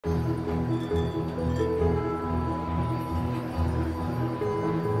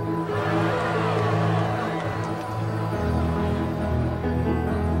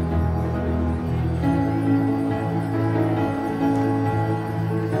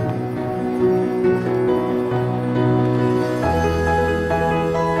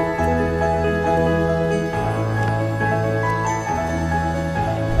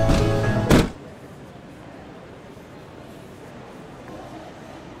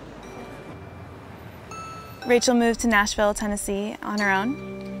Rachel moved to Nashville, Tennessee on her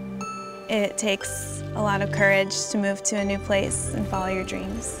own. It takes a lot of courage to move to a new place and follow your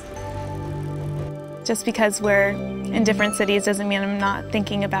dreams. Just because we're in different cities doesn't mean I'm not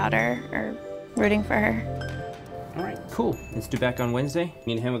thinking about her or rooting for her. All right, cool. Let's do back on Wednesday.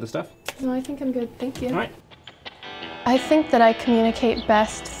 Need a hand with the stuff? No, I think I'm good, thank you. All right. I think that I communicate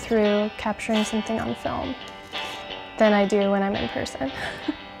best through capturing something on film than I do when I'm in person.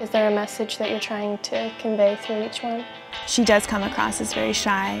 Is there a message that you're trying to convey through each one? She does come across as very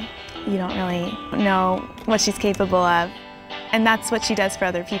shy. You don't really know what she's capable of. And that's what she does for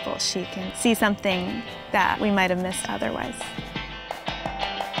other people. She can see something that we might have missed otherwise.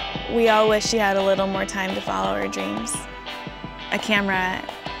 We all wish she had a little more time to follow her dreams. A camera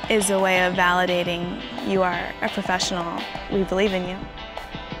is a way of validating you are a professional. We believe in you.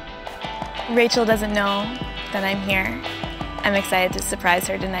 Rachel doesn't know that I'm here. I'm excited to surprise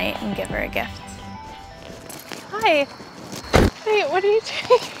her tonight and give her a gift. Hi. Wait, what are you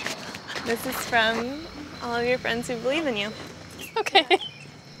doing? This is from all of your friends who believe in you. Okay.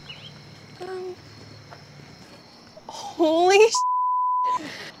 Holy shit.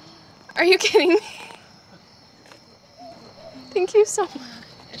 Are you kidding me? Thank you so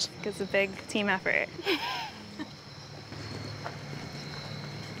much. It's a big team effort.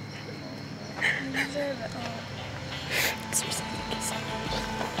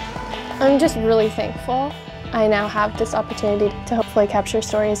 I'm just really thankful. I now have this opportunity to hopefully capture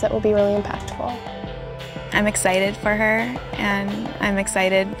stories that will be really impactful. I'm excited for her, and I'm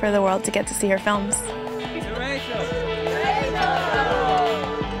excited for the world to get to see her films.